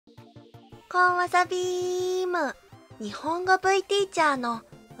コンわさビーム日本語 V ティーチャーの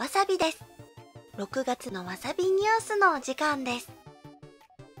わさびです。6月のわさびニュースのお時間です。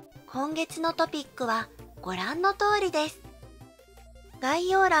今月のトピックはご覧の通りです。概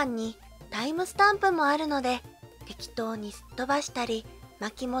要欄にタイムスタンプもあるので、適当にすっ飛ばしたり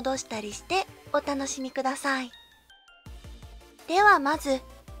巻き戻したりしてお楽しみください。ではまず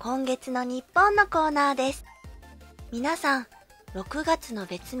今月の日本のコーナーです。皆さん、6月の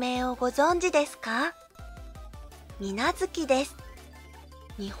別名をご存知ですか？水無月です。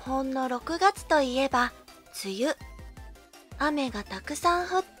日本の6月といえば梅雨。雨がたくさん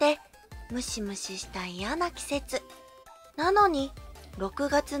降ってムシムシした嫌な季節。なのに6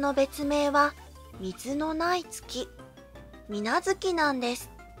月の別名は水のない月、水無月なんです。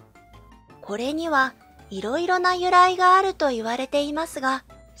これにはいろいろな由来があると言われていますが、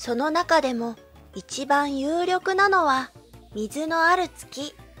その中でも一番有力なのは水のある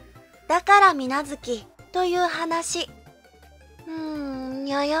月。だから水無月という話。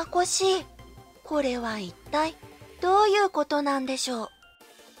ややこしい。これは一体どういうことなんでしょう。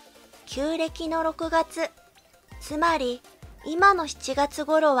旧暦の6月、つまり今の7月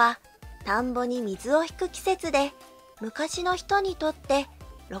頃は田んぼに水を引く季節で、昔の人にとって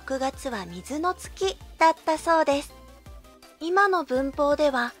6月は水の月だったそうです。今の文法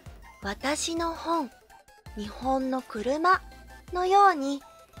では私の本、日本の車のように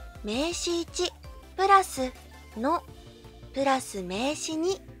名詞1プラスのプラス名詞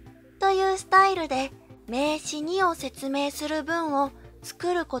2というスタイルで名詞2を説明する文を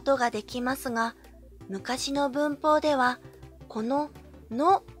作ることができますが、昔の文法ではこの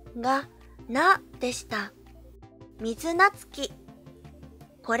のがなでした。水なつき。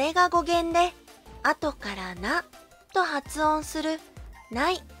これが語源で後からなと発音する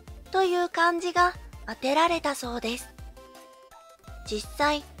ないという漢字が当てられたそうです。実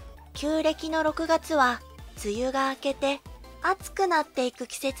際、旧暦の6月は梅雨が明けて暑くなっていく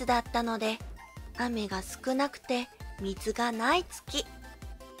季節だったので、雨が少なくて水がない月、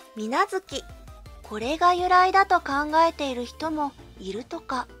水無月。これが由来だと考えている人もいると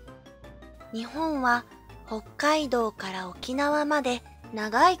か。日本は北海道から沖縄まで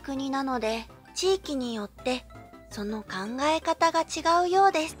長い国なので、地域によってその考え方が違うよ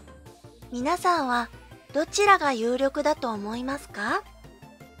うです。皆さんはどちらが有力だと思いますか？わさ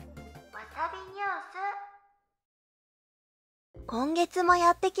びニュース。今月も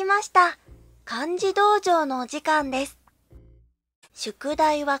やってきました。漢字道場のお時間です。宿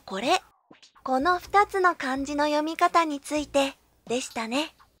題はこれ。この2つの漢字の読み方についてでした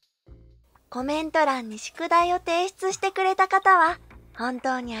ね。コメント欄に宿題を提出してくれた方は本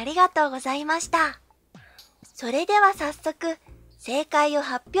当にありがとうございました。それでは早速正解を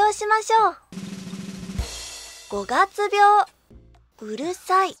発表しましょう。5月病、うる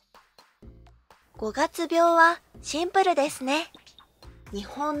さい。5月病はシンプルですね。日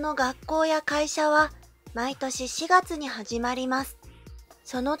本の学校や会社は毎年4月に始まります。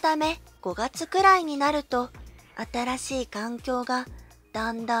そのため5月くらいになると新しい環境が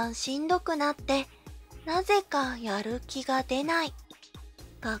だんだんしんどくなって、なぜかやる気が出ない。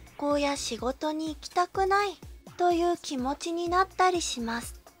学校や仕事に行きたくないという気持ちになったりしま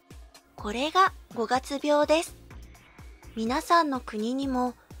す。これが5月病です。皆さんの国に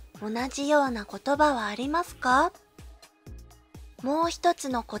も同じような言葉はありますか？もう一つ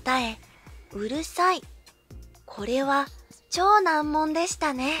の答え、うるさい。これは超難問でし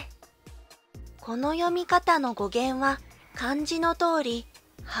たね。この読み方の語源は漢字の通り、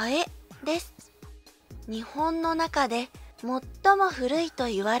ハエです。日本の中で最も古いと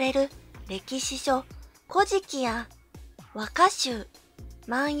言われる歴史書、古事記や和歌集、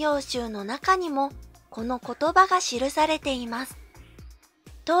万葉集の中にもこの言葉が記されています。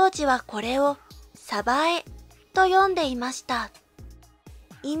当時はこれをサバエと読んでいました。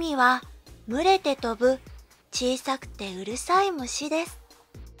意味は群れて飛ぶ小さくてうるさい虫です。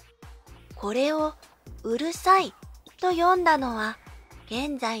これをうるさいと読んだのは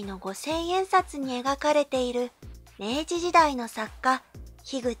現在の5000円札に描かれている明治時代の作家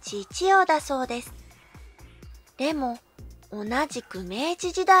樋口一葉だそうです。でも同じく明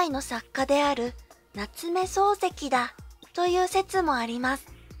治時代の作家である夏目漱石だという説もあります。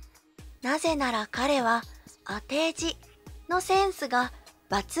なぜなら彼は当て字のセンスが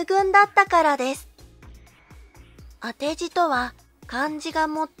抜群だったからです。当て字とは漢字が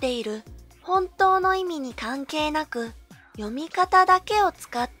持っている本当の意味に関係なく、読み方だけを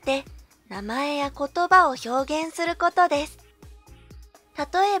使って名前や言葉を表現することです。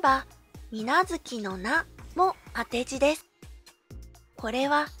例えば、水無月のなも当て字です。これ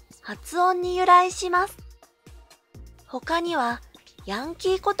は発音に由来します。他には、ヤン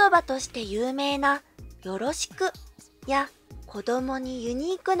キー言葉として有名なよろしくや子供にユ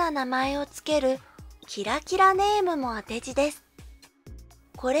ニークな名前をつけるキラキラネームも当て字です。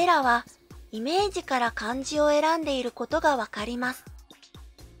これらはイメージから漢字を選んでいることがわかります。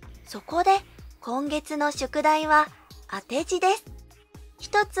そこで今月の宿題は当て字です。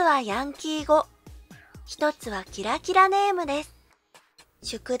一つはヤンキー語、一つはキラキラネームです。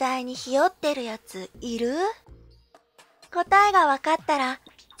宿題にひよってるやついる？答えがわかったら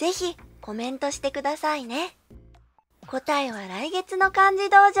ぜひコメントしてくださいね。答えは来月の漢字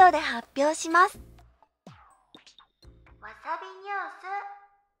道場で発表します。わさびニュ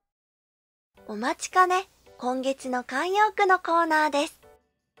ース。お待ちかね、今月の慣用句のコーナーです。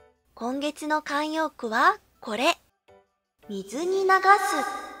今月の慣用句はこれ。水に流す。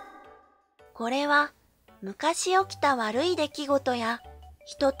これは昔起きた悪い出来事や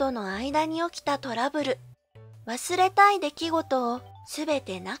人との間に起きたトラブル、忘れたい出来事をすべ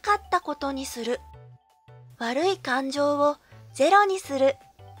てなかったことにする。悪い感情をゼロにする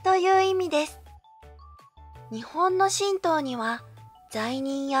という意味です。日本の神道には罪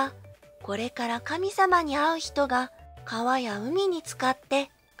人やこれから神様に会う人が川や海に浸かって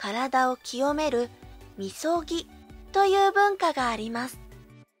体を清めるみそぎという文化があります。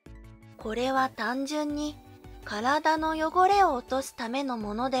これは単純に体の汚れを落とすための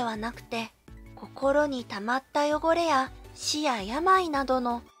ものではなくて、心に溜まった汚れや死や病など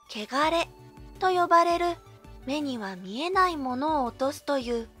の汚れと呼ばれる目には見えないものを落とすと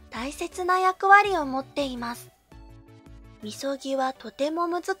いう大切な役割を持っています。みそぎはとても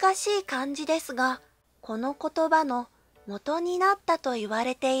難しい漢字ですが、この言葉の元になったと言わ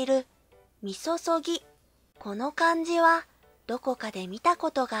れているみそそぎ、この漢字はどこかで見たこ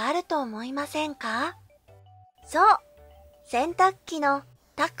とがあると思いませんか？そう、洗濯機の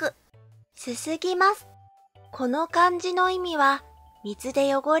たく、すすぎます。この漢字の意味は水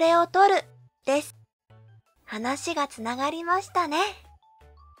で汚れを取るです。話がつながりましたね。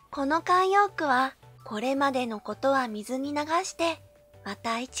この慣用句はこれまでのことは水に流してま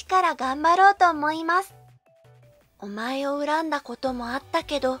た一から頑張ろうと思います。お前を恨んだこともあった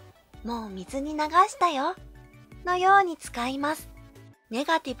けどもう水に流したよのように使います。ネ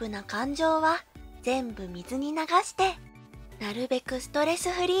ガティブな感情は全部水に流してなるべくストレ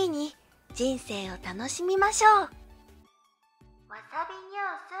スフリーに人生を楽しみましょう。わさびニ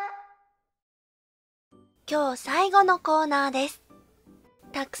ュース。今日最後のコーナーです。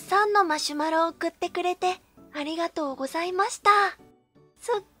たくさんのマシュマロを送ってくれてありがとうございました。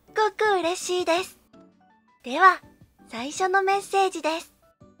すっごく嬉しいです。では、最初のメッセージです。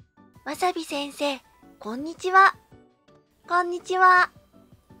わさび先生、こんにちは。こんにちは。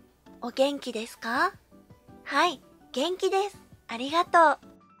お元気ですか？はい、元気です。ありがとう。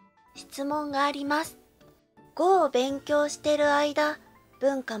質問があります。語を勉強してる間、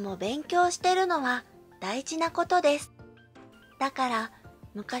文化も勉強してるのは大事なことです。だから、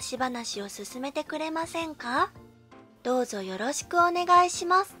昔話を進めてくれませんか？どうぞよろしくお願いし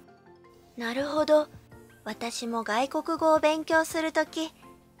ます。なるほど。私も外国語を勉強するとき、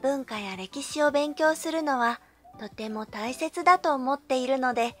文化や歴史を勉強するのはとても大切だと思っている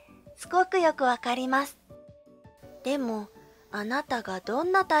ので、すごくよくわかります。でも、あなたがど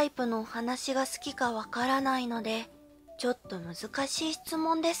んなタイプのお話が好きかわからないので、ちょっと難しい質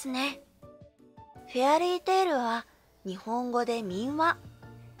問ですね。フェアリーテールは日本語で民話。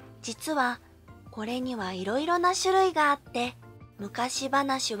実はこれにはいろいろな種類があって、昔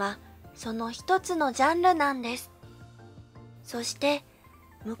話はその一つのジャンルなんです。そして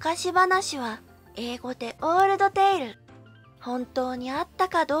昔話は英語でオールドテイル。本当にあった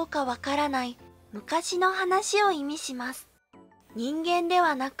かどうかわからない昔の話を意味します。人間で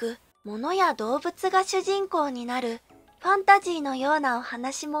はなく物や動物が主人公になるファンタジーのようなお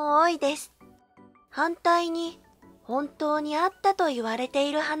話も多いです。反対に本当にあったと言われて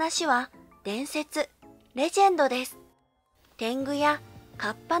いる話は伝説、レジェンドです。天狗や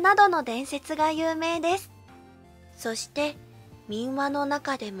カッパなどの伝説が有名です。そして民話の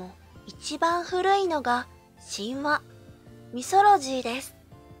中でも一番古いのが神話、ミソロジーです。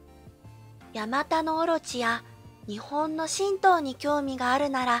ヤマタノオロチや日本の神道に興味がある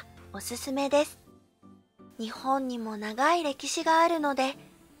ならおすすめです。日本にも長い歴史があるので、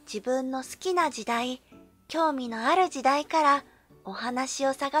自分の好きな時代、興味のある時代からお話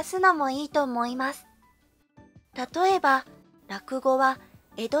を探すのもいいと思います。例えば、落語は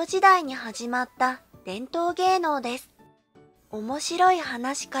江戸時代に始まった伝統芸能です。面白い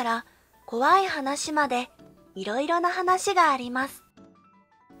話から怖い話までいろいろな話があります。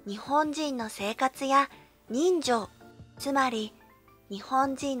日本人の生活や人情、つまり日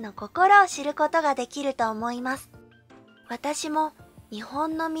本人の心を知ることができると思います。私も日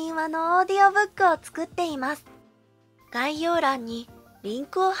本の民話のオーディオブックを作っています。概要欄にリン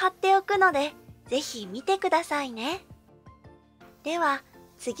クを貼っておくので、ぜひ見てくださいね。では、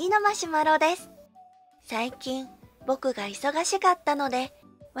次のマシュマロです。最近、僕が忙しかったので、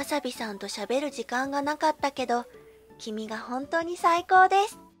わさびさんと喋る時間がなかったけど、君が本当に最高で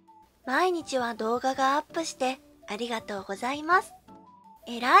す。毎日は動画がアップしてありがとうございます。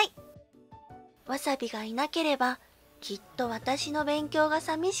偉い。わさびがいなければ、きっと私の勉強が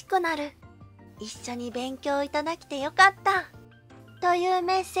寂しくなる。一緒に勉強いただきてよかった。という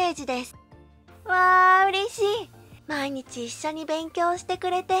メッセージです。わー、嬉しい。毎日一緒に勉強してく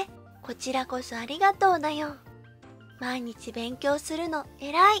れて、こちらこそありがとうだよ。毎日勉強するの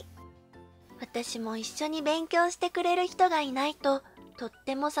偉い。私も一緒に勉強してくれる人がいないと、とっ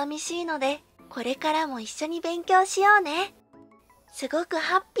ても寂しいので、これからも一緒に勉強しようね。すごく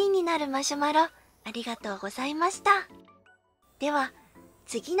ハッピーになるマシュマロ、ありがとうございました。では、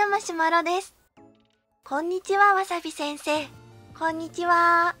次のマシュマロです。こんにちは、わさび先生。こんにち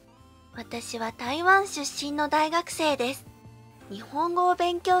は。私は台湾出身の大学生です。日本語を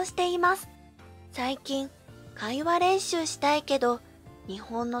勉強しています。最近、会話練習したいけど、日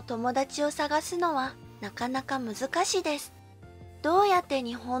本の友達を探すのはなかなか難しいです。どうやって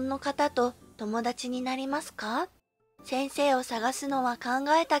日本の方と友達になりますか？先生を探すのは考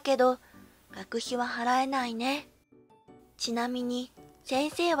えたけど、学費は払えないね。ちなみに、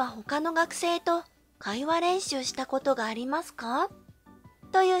先生は他の学生と会話練習したことがありますか？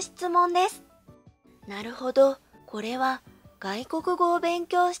という質問です。なるほど、これは外国語を勉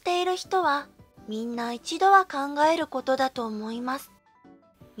強している人はみんな一度は考えることだと思います。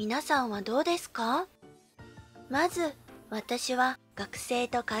皆さんはどうですか？まず、私は学生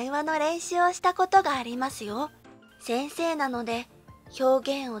と会話の練習をしたことがありますよ。先生なので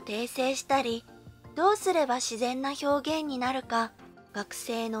表現を訂正したり、どうすれば自然な表現になるか、学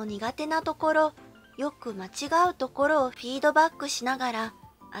生の苦手なところ、よく間違うところをフィードバックしながら、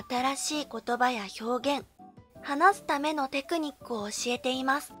新しい言葉や表現、話すためのテクニックを教えてい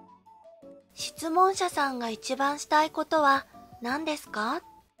ます。質問者さんが一番したいことは何ですか？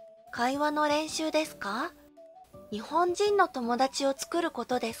会話の練習ですか？日本人の友達を作るこ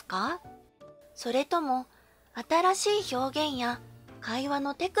とですか？それとも新しい表現や会話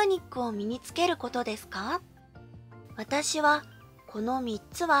のテクニックを身につけることですか？私はこの3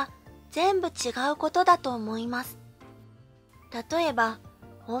つは全部違うことだと思います。例えば、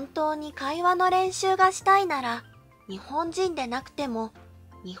本当に会話の練習がしたいなら、日本人でなくても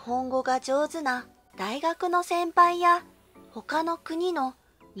日本語が上手な大学の先輩や他の国の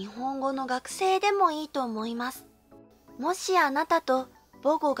日本語の学生でもいいと思います。もしあなたと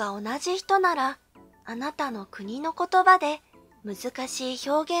母語が同じ人なら、あなたの国の言葉で難しい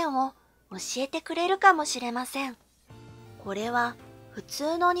表現を教えてくれるかもしれません。これは普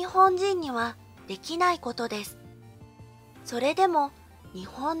通の日本人にはできないことです。それでも日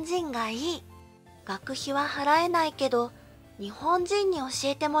本人がいい。学費は払えないけど日本人に教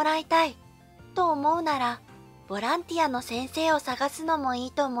えてもらいたいと思うなら、ボランティアの先生を探すのもい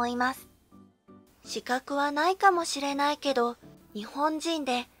いと思います。資格はないかもしれないけど、日本人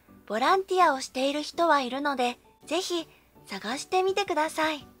でボランティアをしている人はいるので、ぜひ探してみてくだ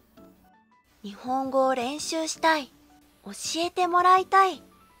さい。日本語を練習したい、教えてもらいたい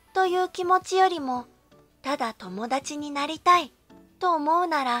という気持ちよりも、ただ友達になりたいと思う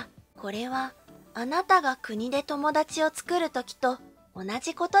なら、これはあなたが国で友達を作るときと同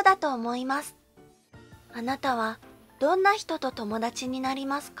じことだと思います。あなたはどんな人と友達になり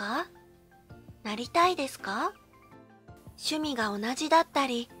ますか？なりたいですか？趣味が同じだった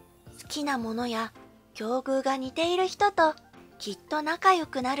り、好きなものや境遇が似ている人ときっと仲良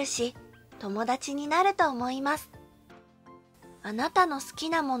くなるし、友達になると思います。あなたの好き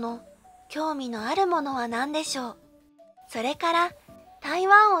なもの、興味のあるものは何でしょう？それから台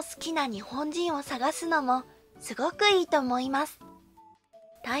湾を好きな日本人を探すのもすごくいいと思います。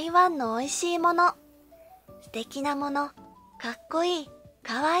台湾の美味しいもの、素敵なもの、かっこいい、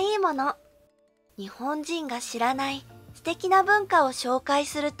かわいいもの、日本人が知らない素敵な文化を紹介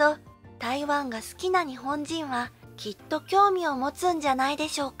すると、台湾が好きな日本人はきっと興味を持つんじゃないで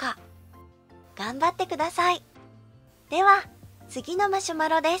しょうか。頑張ってください。では、次のマシュマ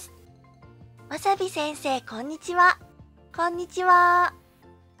ロです。わさび先生、こんにちは。こんにちは。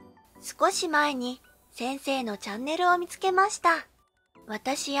少し前に先生のチャンネルを見つけました。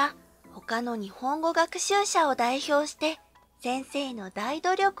私や他の日本語学習者を代表して、先生の大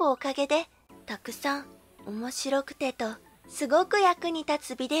努力おかげで、たくさん面白くてとすごく役に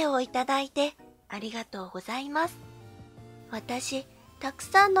立つビデオをいただいてありがとうございます。私、たく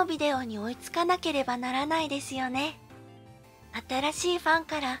さんのビデオに追いつかなければならないですよね。新しいファン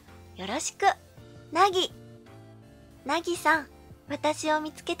からよろしく。なぎさん、私を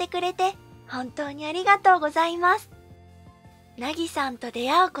見つけてくれて本当にありがとうございます。なぎさんと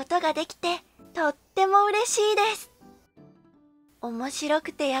出会うことができてとっても嬉しいです。面白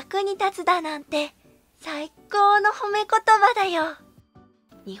くて役に立つだなんて最高の褒め言葉だよ。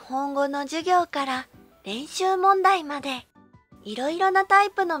日本語の授業から練習問題までいろいろなタイ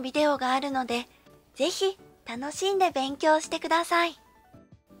プのビデオがあるので、ぜひ楽しんで勉強してください。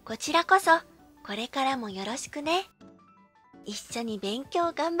こちらこそこれからもよろしくね。一緒に勉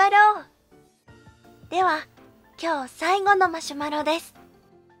強頑張ろう。では、今日最後のマシュマロです。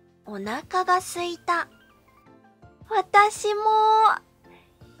お腹が空いた。私も。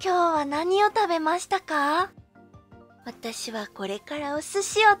今日は何を食べましたか？私はこれからお寿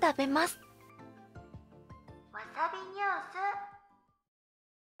司を食べます。わさびニュー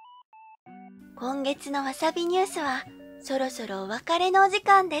ス。今月のわさびニュースはそろそろお別れのお時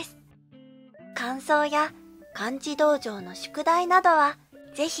間です。感想や漢字道場の宿題などは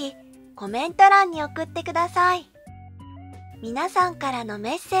ぜひコメント欄に送ってください。皆さんからの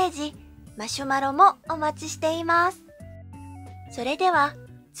メッセージ、マシュマロもお待ちしています。それでは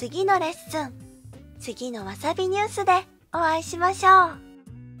次のレッスン、次のわさびニュースでお会いしましょう。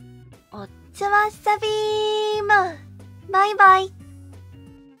おっつわさびーむ。バイバイ。